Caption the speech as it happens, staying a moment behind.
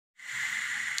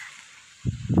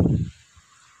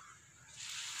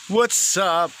What's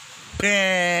up?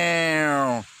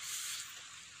 Bam!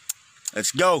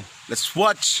 Let's go. Let's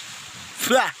watch.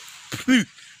 Fla,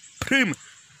 prim,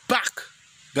 back.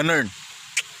 Ganun.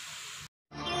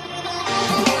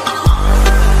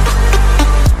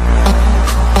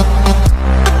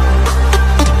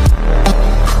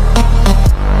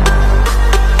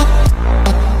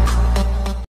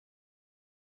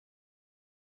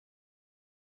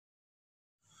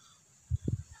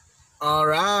 All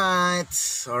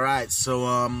right. So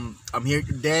I'm here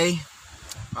today.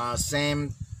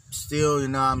 Same, still,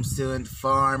 I'm still in the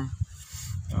farm.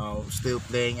 Still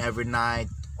playing every night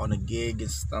on a gig and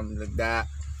stuff like that.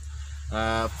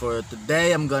 For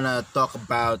today, I'm gonna talk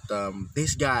about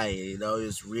this guy.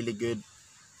 He's really good.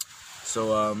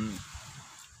 So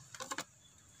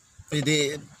we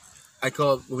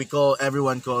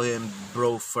everyone call him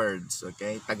Bro Ferdz.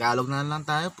 Okay, Tagalog na lang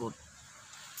tayo po.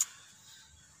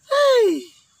 Hey.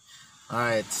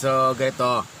 Alright, so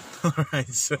ganito. Alright,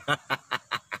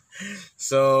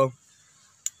 so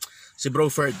si Bro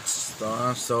Ferdz,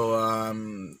 no? So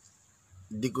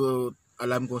di ko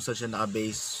alam kung saan siya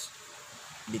naka-base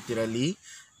literally,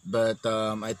 but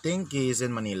I think he's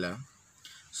in Manila.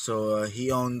 So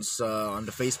he owns on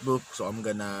the Facebook, so I'm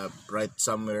gonna write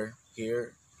somewhere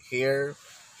here, I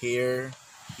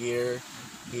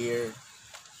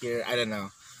don't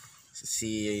know.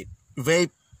 Si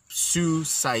Vape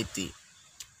Society.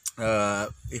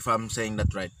 If I'm saying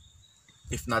that right.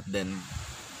 If not, then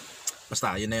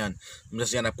basta yun na yun. I'm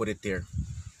just gonna put it here.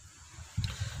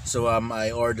 So I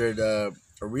ordered a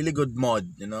really good mod.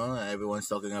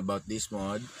 Everyone's talking about this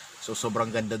mod. So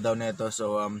sobrang ganda daw nito.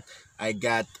 So I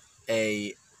got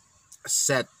a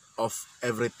set of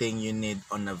everything you need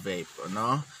on a vape,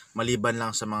 maliban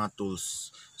lang sa mga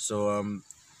tools. So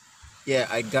yeah,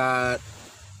 I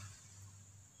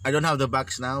don't have the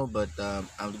box now, but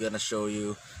I'm gonna show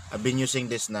you. I've been using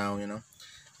this now,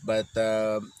 but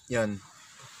yun,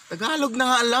 Tagalog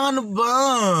na nga lang, ano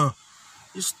ba?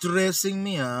 You're stressing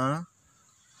me, ha?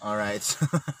 Alright.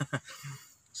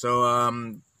 So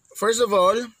first of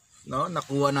all,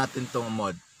 nakuha natin tong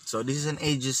mod. So this is an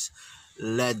Aegis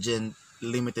Legend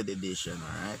limited edition.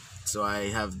 Alright, so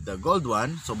I have the gold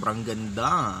one. Sobrang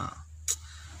ganda,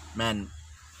 man.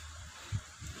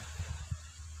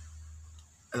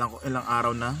 Ilang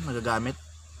araw na nagagamit,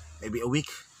 maybe a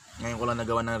week. Ngayon ko lang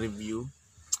nagawa ng review.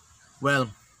 Well,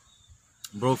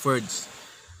 Bro Ferdz,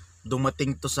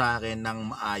 dumating to sa akin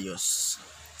ng maayos.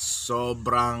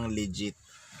 Sobrang legit.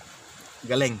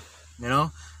 Galing,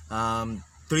 3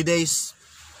 days.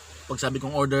 Pag sabi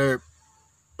kong order,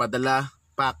 padala,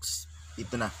 packs,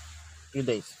 dito na. 3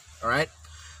 days. Alright?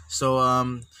 So,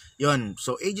 yun.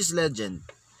 So, Aegis Legend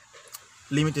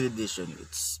limited edition.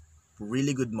 It's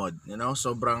really good mod,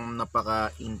 sobrang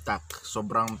napaka-intact,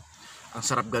 sobrang ang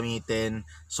sarap gamitin,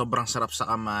 sobrang sarap sa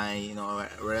kamay,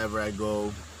 wherever I go,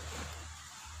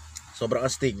 sobrang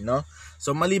astig,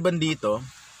 So maliban dito,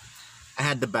 I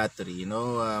had the battery,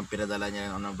 pinadala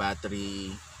niya ng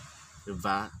battery,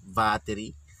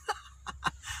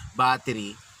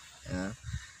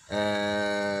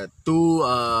 two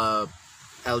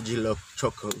LG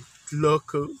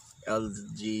Loco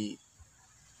LG,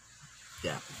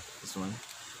 yeah, this one.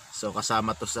 So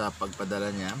kasama to sa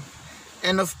pagpadala niya.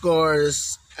 And of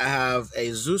course, I have a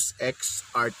Zeus X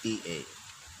RTA.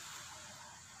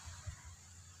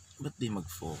 Ba't di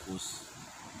mag-focus?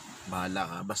 Bahala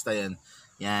ka. Basta yan.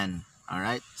 Yan.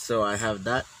 Alright. So I have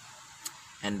that.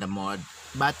 And the mod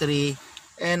battery.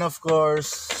 And of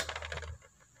course,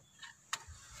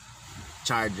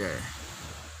 charger.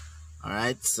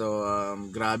 Alright. So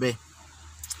grabe.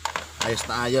 Ayos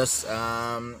na ayos.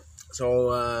 So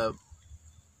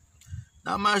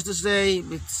not much to say.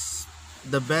 It's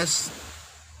the best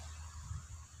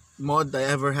mod I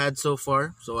ever had so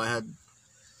far. So I had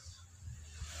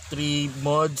 3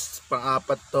 mods,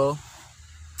 pang-apat to.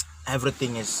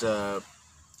 Everything is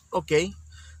okay,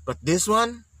 but this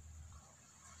one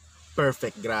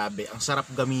perfect. Grabe, ang sarap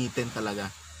gamitin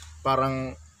talaga.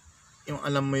 Parang yung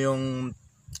alam mo yung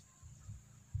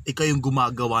ikaw yung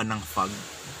gumagawa ng fog,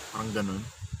 parang ganun.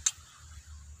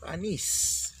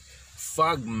 Panis.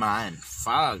 Fog, man.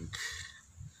 Fog.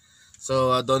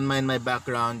 So don't mind my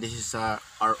background. This is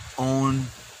our own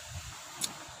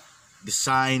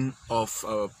design of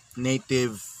a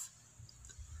native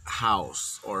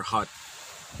house or hut,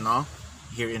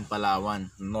 here in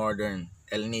Palawan, Northern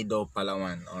El Nido,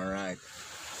 Palawan. Alright.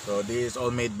 So this is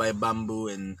all made by bamboo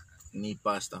and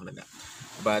nipa, stuff like that.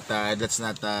 But that's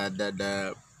not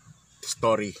the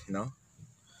story,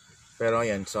 Pero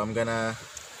yan, so I'm gonna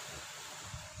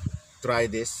try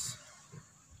this.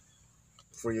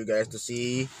 for you guys to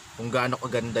see kung gaano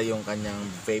kaganda yung kanyang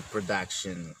vape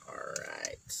production.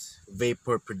 Alright.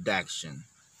 Vapor production.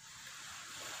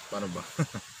 Paano ba?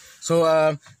 So,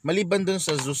 maliban dun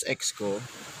sa Zeus X ko,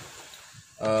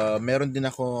 meron din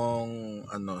akong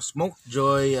Smoke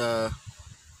Joy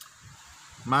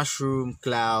Mushroom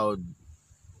Cloud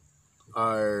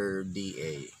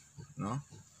RDA, no?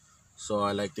 So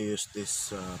I like to use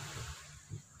this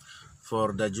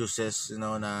for the juices,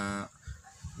 na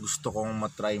gusto kong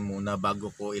matry muna bago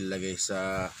ko ilagay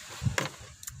sa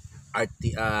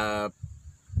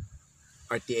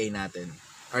RTA natin.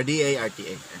 RDA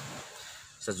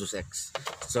sa Juice X.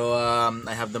 So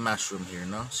I have the mushroom here,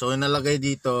 no? So ang nakalagay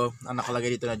dito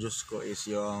na juice ko is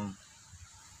yung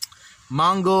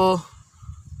Mango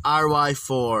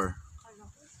RY4.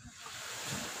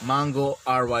 Mango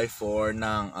RY4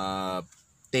 ng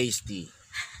Tasty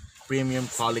premium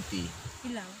quality.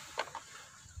 Ilaw.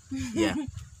 Yeah.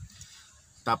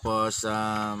 Tapos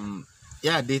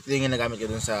dito yung ginagamit ko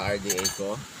dun sa RDA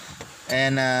ko.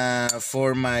 And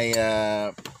for my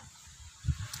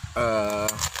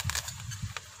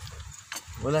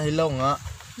wala hilaw nga.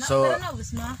 So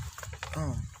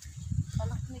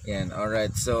yan,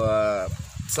 alright. So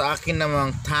sa akin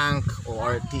namang tank o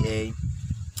RTA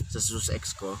sa Zeus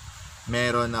X ko,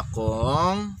 meron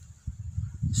akong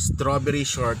strawberry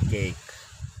shortcake.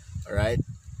 Alright?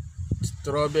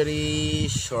 Strawberry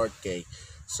shortcake.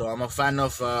 So I'm a fan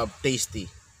of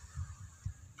Tasty.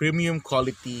 Premium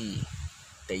quality.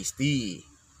 Tasty.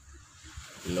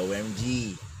 Low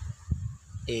MG.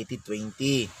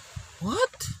 80-20.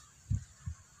 What?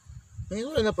 Ngayon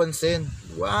ko lang napansin.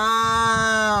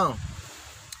 Wow!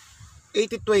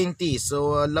 80-20.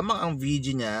 So lamang ang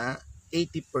VG niya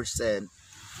 80%.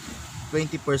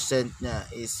 20% niya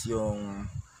is yung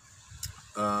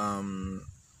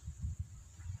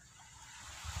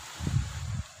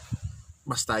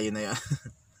basta yun na yan.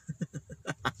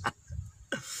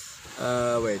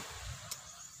 Wait.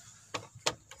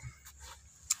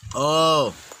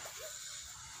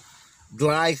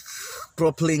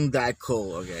 Propylene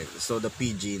glycol. Okay, so the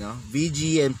PG, no?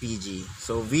 VG and PG.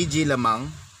 So VG lamang,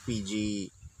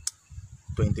 PG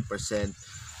 20%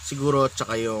 siguro,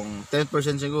 tsaka yung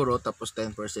 10% siguro, tapos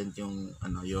 10% yung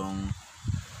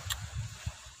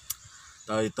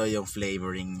yung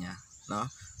flavoring niya, no?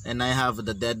 And I have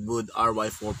the Deadwood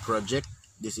RY4 project.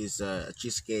 This is a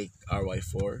cheesecake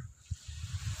RY4.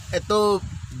 Ito,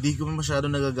 di ko masyado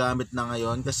nagagamit na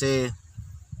ngayon kasi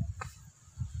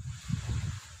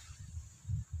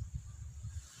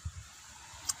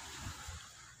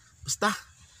basta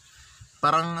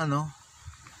parang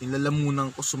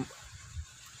ilalamunan ko,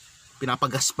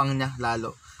 pinapagaspang niya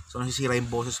lalo. So nasisira yung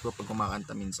boses ko pag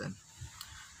kumakanta minsan.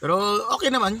 Pero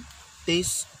okay naman.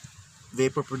 Taste,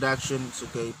 vapor production, it's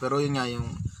okay. Pero yun nga,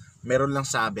 yung meron lang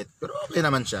sabit. Pero okay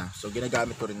naman siya. So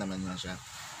ginagamit ko rin naman siya.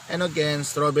 And again,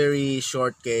 strawberry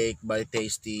shortcake by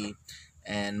Tasty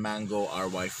and mango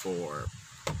RY4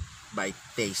 by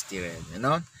Tasty rin. You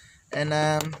know? And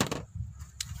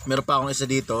meron pa akong isa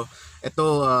dito.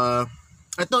 Ito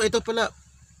pala.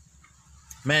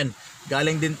 Man,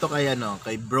 galing din to kay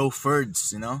Bro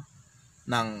Ferdz, ng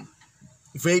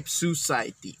Vape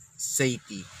Society.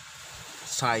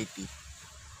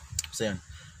 So yun.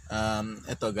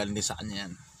 Ito galing din sa kanya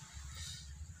yan.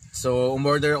 So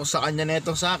umorder ako sa kanya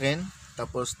nito sa akin.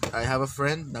 Tapos I have a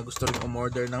friend na gusto rin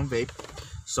umorder ng vape.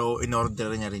 So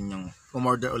in-order niya rin yung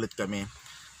umorder ulit kami.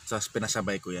 Tapos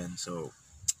pinasabay ko yan. So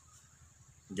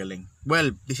galing.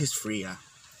 Well, this is free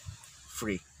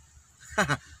Free.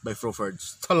 By Bro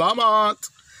Ferdz. Salamat!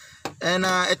 And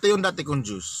ito yung dati kong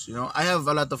juice. I have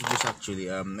a lot of juice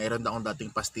actually. Mayroon akong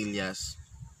dating pastillas.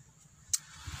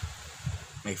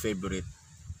 My favorite.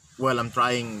 Well, I'm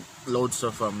trying loads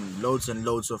and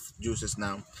loads of juices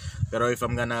now. Pero if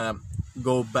I'm gonna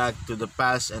go back to the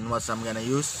past and what I'm gonna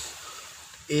use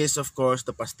is of course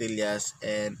the pastillas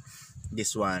and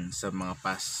this one sa mga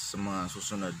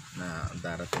susunod na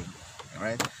darating.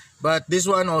 Alright? But this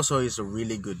one also is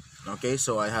really good. Okay,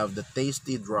 so I have the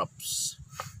Tasty Drops.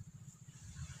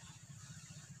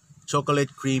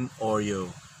 Chocolate cream Oreo.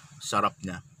 Sarap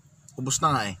niya. Ubus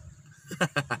na nga eh.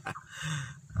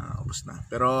 Ubus na.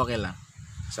 Pero okay lang.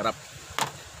 Sarap.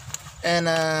 And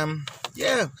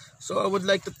yeah. So I would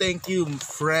like to thank you,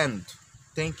 friend.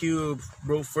 Thank you,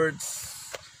 Bro Ferdz,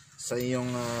 sa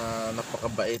iyong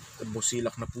napakabait,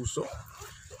 busilak na puso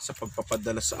sa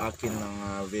pagpapadala sa akin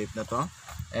ng vape na to.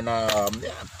 And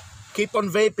yeah, keep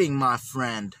on vaping, my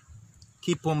friend.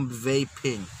 Keep on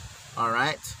vaping.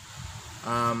 Alright?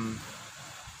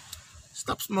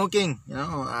 Stop smoking.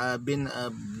 I've been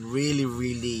I'm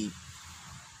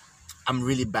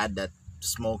really bad at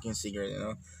smoking cigarette, you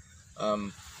know.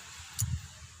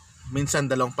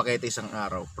 Minsan 2 pakete isang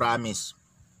araw, promise.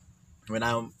 When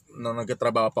nung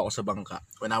nagtatrabaho pa ako sa bangka,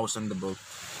 when I was on the boat,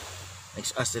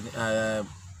 as a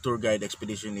tour guide,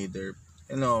 expedition leader,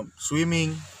 you know,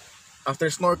 swimming,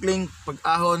 after snorkeling,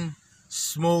 pag-ahon,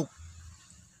 smoke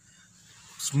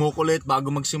ulit, bago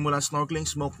magsimula snorkeling,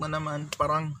 smoke na naman,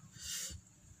 parang,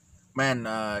 man,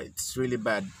 it's really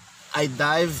bad. I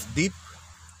dive deep,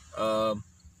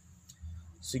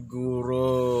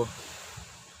 siguro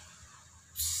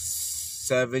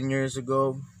 7 years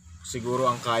ago, siguro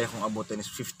ang kaya kong abutin is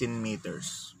 15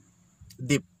 meters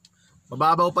deep.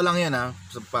 Mababaw pa lang yan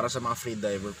para sa mga free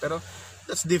diver, pero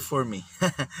that's deep for me.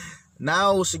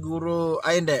 Now siguro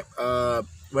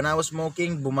when I was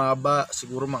smoking, bumaba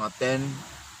siguro mga 10.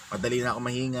 Madali na ako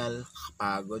mahingal,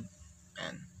 kapagod,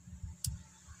 and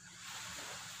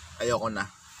ayoko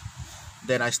na.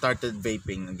 Then I started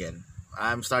vaping again.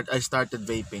 I started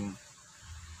vaping.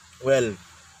 Well,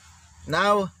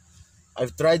 now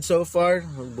I've tried so far.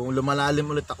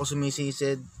 Lumalalim ulit ako,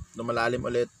 sumisisid, lumalalim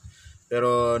ulit,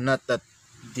 pero not that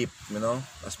deep, you know,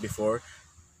 as before.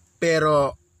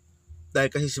 Pero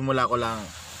dahil kasi simula ko lang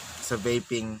sa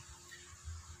vaping,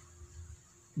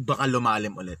 baka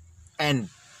lumalim ulit.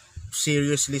 And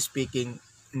seriously speaking,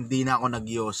 hindi na ako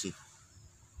nagyosi.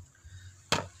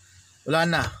 Wala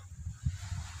na.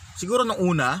 Siguro nung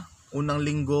unang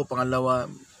linggo, pangalawa,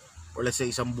 or let's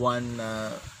say isang buwan na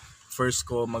first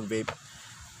ko mag-vape,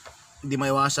 hindi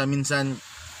maiwasan minsan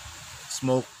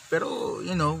smoke, pero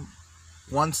you know,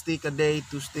 1 stick a day,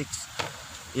 2 sticks,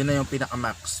 yun na yung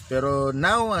pinaka-max. Pero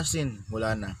now, as in,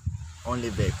 wala na,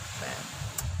 only vape. Man.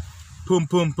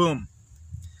 Boom.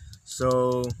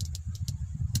 So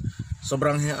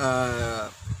sobrang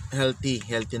healthy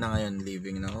na ngayon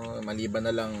living, no? Maliban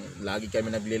na lang lagi kami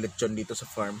naglilechon dito sa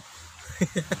farm.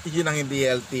 Yun ang hindi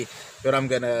healthy, pero I'm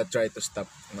gonna try to stop,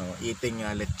 no, eating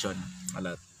lechon a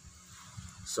lot.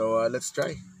 So let's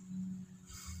try.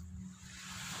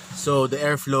 So the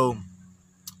airflow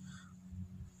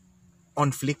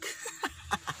on flick.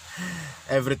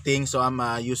 Everything. So I'm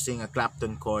using a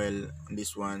Clapton coil on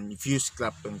this one, fused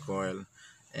Clapton coil,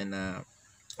 and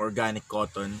organic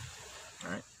cotton.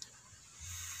 All right.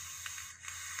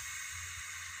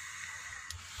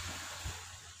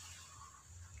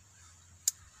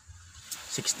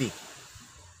 $60.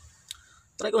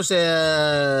 Try ko sa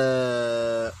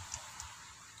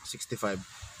 65.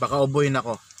 Baka ubuhin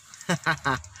ako.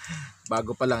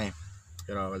 Bago pa lang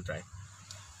pero I will try.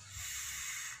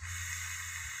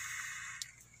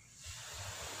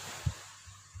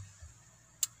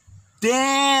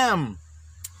 Damn!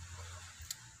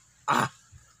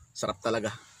 Sarap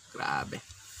talaga. Grabe.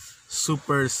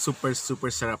 Super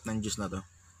sarap ng juice na to.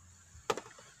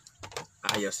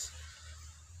 Ayos.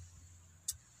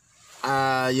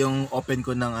 Yung open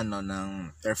ko ng ng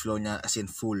airflow niya as in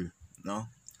full, no?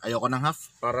 Ayoko ng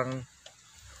half, parang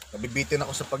nabibitin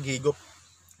ako sa paghigop.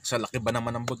 Sa laki ba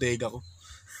naman ng bodega ko?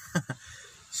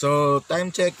 So,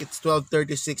 time check, it's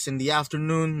 12:36 in the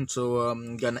afternoon. So,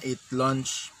 I'm gonna eat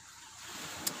lunch.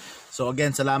 So,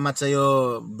 again, salamat sa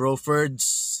iyo, Bro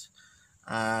Ferdz,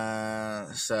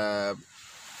 sa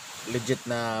legit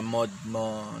na mod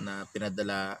mo na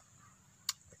pinadala,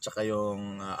 at saka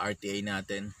yung RTA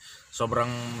natin.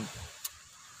 Sobrang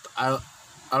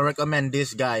I'll recommend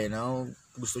this guy, you know.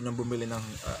 Gusto niyo bumili ng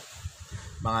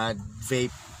mga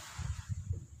vape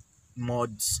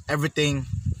mods, everything,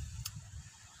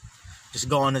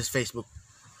 just go on his Facebook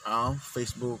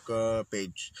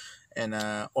page and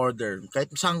order.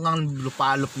 Kahit saan kang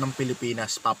lupalop ng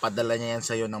Pilipinas, papadala niya yan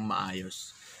sa'yo ng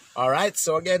maayos. Alright,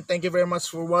 so again, thank you very much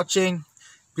for watching.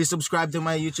 Please subscribe to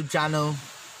my YouTube channel.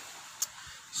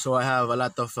 So I have a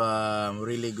lot of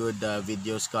really good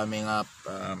videos coming up.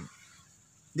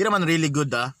 Hindi naman really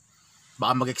good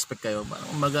baka mag-expect kayo.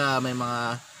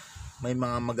 May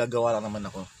mga magagawa lang naman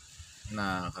ako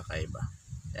na kakaiba.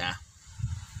 Yeah.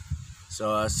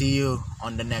 So see you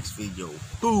on the next video.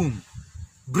 Boom!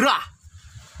 Brah!